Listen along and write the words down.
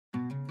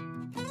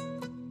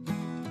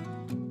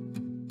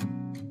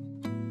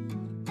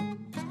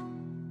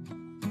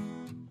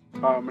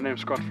My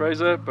name's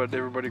Fraser, but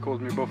everybody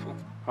calls me Buffel.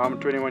 I'm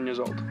 21 years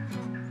old.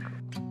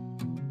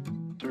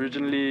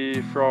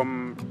 Originally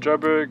from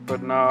Joburg,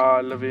 but now I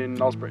live in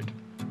Nelspruit.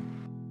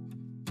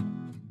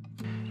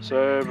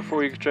 So before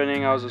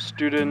EcoTraining I was a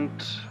student,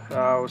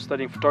 I was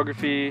studying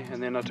photography,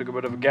 and then I took a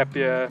bit of a gap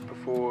year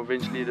before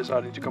eventually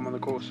deciding to come on the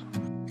course.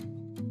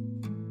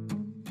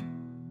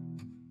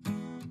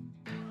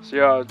 So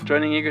yeah,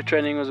 joining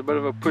EcoTraining was a bit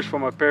of a push for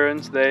my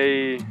parents.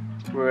 They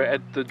were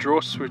at the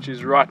Dross, which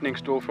is right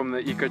next door from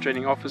the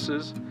EcoTraining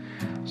offices.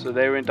 So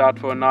they went out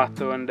for a night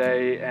the one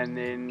day, and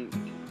then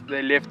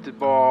they left the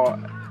bar,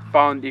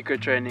 found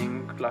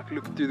EcoTraining, like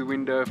looked through the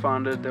window,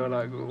 found it. They were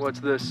like, what's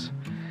this?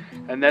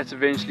 And that's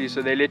eventually,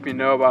 so they let me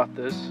know about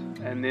this,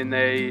 and then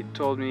they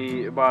told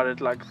me about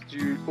it, like,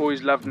 you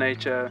always loved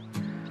nature,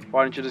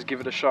 why don't you just give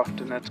it a shot?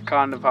 And that's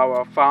kind of how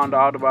I found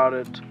out about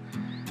it,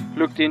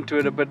 looked into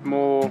it a bit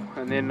more,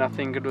 and then I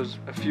think it was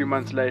a few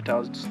months later I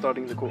was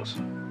starting the course.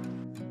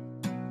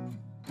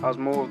 I was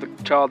more of the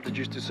child that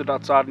used to sit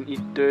outside and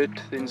eat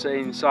dirt than stay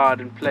inside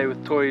and play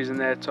with toys and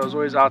that, so I was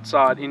always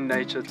outside in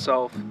nature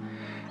itself.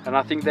 And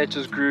I think that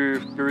just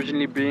grew.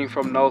 Originally being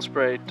from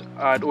Nelspruit,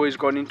 I'd always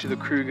gone into the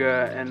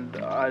Kruger and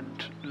I'd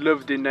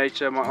lived in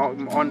nature. My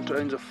aunt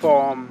owns a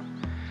farm,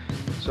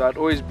 so I'd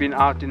always been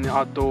out in the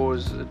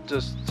outdoors. It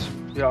just,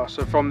 yeah,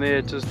 so from there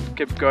it just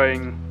kept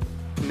going,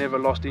 never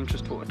lost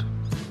interest for it.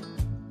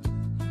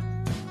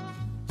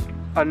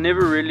 I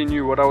never really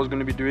knew what I was going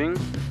to be doing,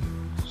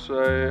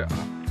 so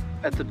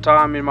at the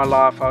time in my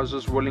life I was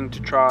just willing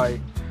to try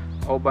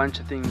a whole bunch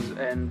of things,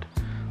 and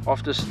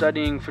after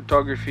studying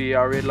photography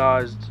I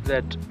realized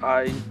that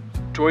I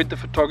enjoyed the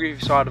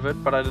photography side of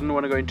it, but I didn't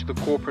want to go into the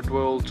corporate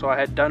world. So I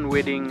had done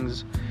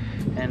weddings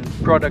and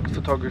product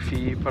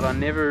photography, but I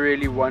never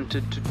really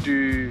wanted to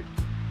do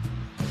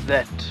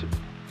that,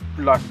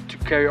 like to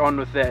carry on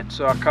with that.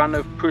 So I kind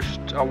of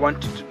pushed, I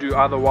wanted to do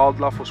either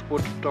wildlife or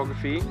sport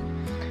photography,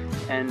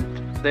 and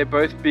they're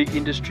both big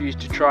industries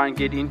to try and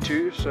get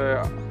into,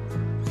 so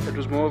it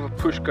was more of a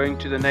push going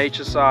to the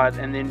nature side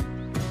and then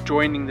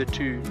joining the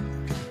two.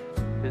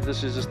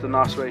 This is just a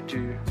nice way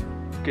to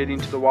get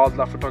into the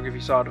wildlife photography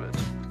side of it.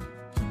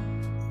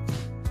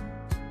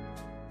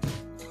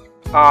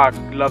 I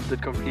loved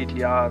it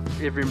completely.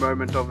 Every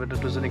moment of it,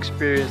 it was an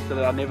experience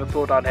that I never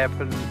thought I'd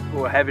happen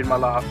or have in my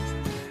life.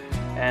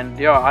 And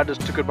yeah, I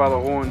just took it by the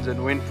horns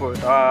and went for it.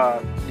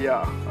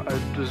 Yeah,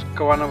 it was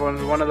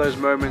one of those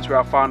moments where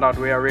I found out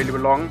where I really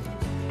belong,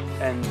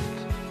 and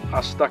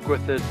I stuck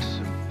with it,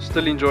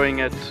 still enjoying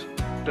it.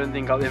 Don't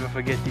think I'll ever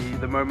forget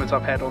the moments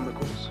I've had on the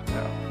course.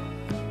 Yeah.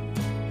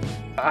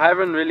 I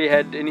haven't really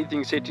had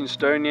anything set in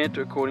stone yet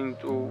according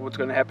to what's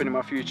going to happen in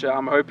my future.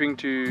 I'm hoping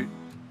to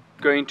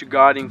go into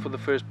guiding for the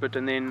first bit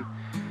and then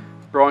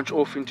branch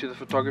off into the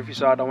photography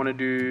side. I want to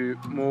do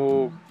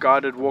more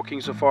guided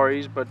walking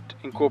safaris, but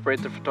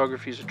incorporate the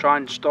photography, so try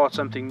and start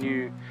something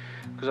new,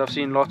 because I've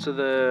seen lots of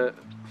the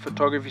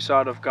photography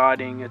side of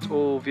guiding, it's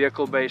all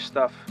vehicle based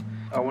stuff.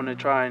 I want to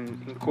try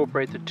and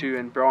incorporate the two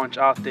and branch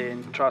out there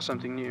and try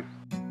something new.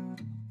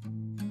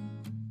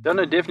 Yeah,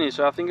 no, definitely.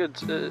 So I think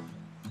it's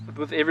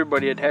with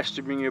everybody, it has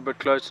to bring you a bit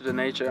closer to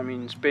nature. I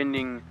mean,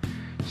 spending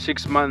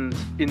 6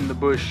 months in the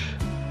bush,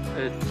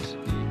 it's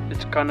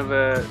kind of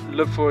a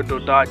live for it or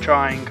die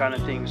trying kind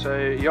of thing. So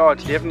yeah,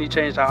 it's definitely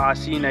changed how I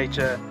see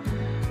nature.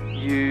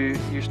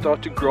 You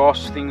start to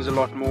grasp things a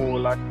lot more,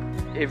 like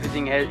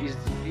everything is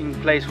in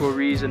place for a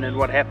reason and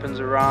what happens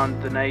around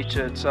the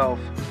nature itself.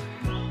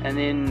 And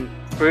then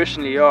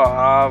personally, yeah,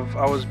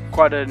 I was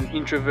quite an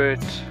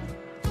introvert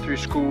through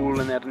school,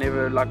 and that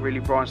never like really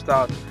branched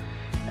out.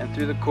 And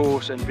through the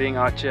course and being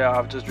out here,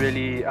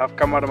 I've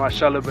come out of my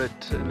shell a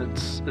bit, and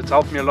it's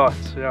helped me a lot.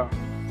 Yeah.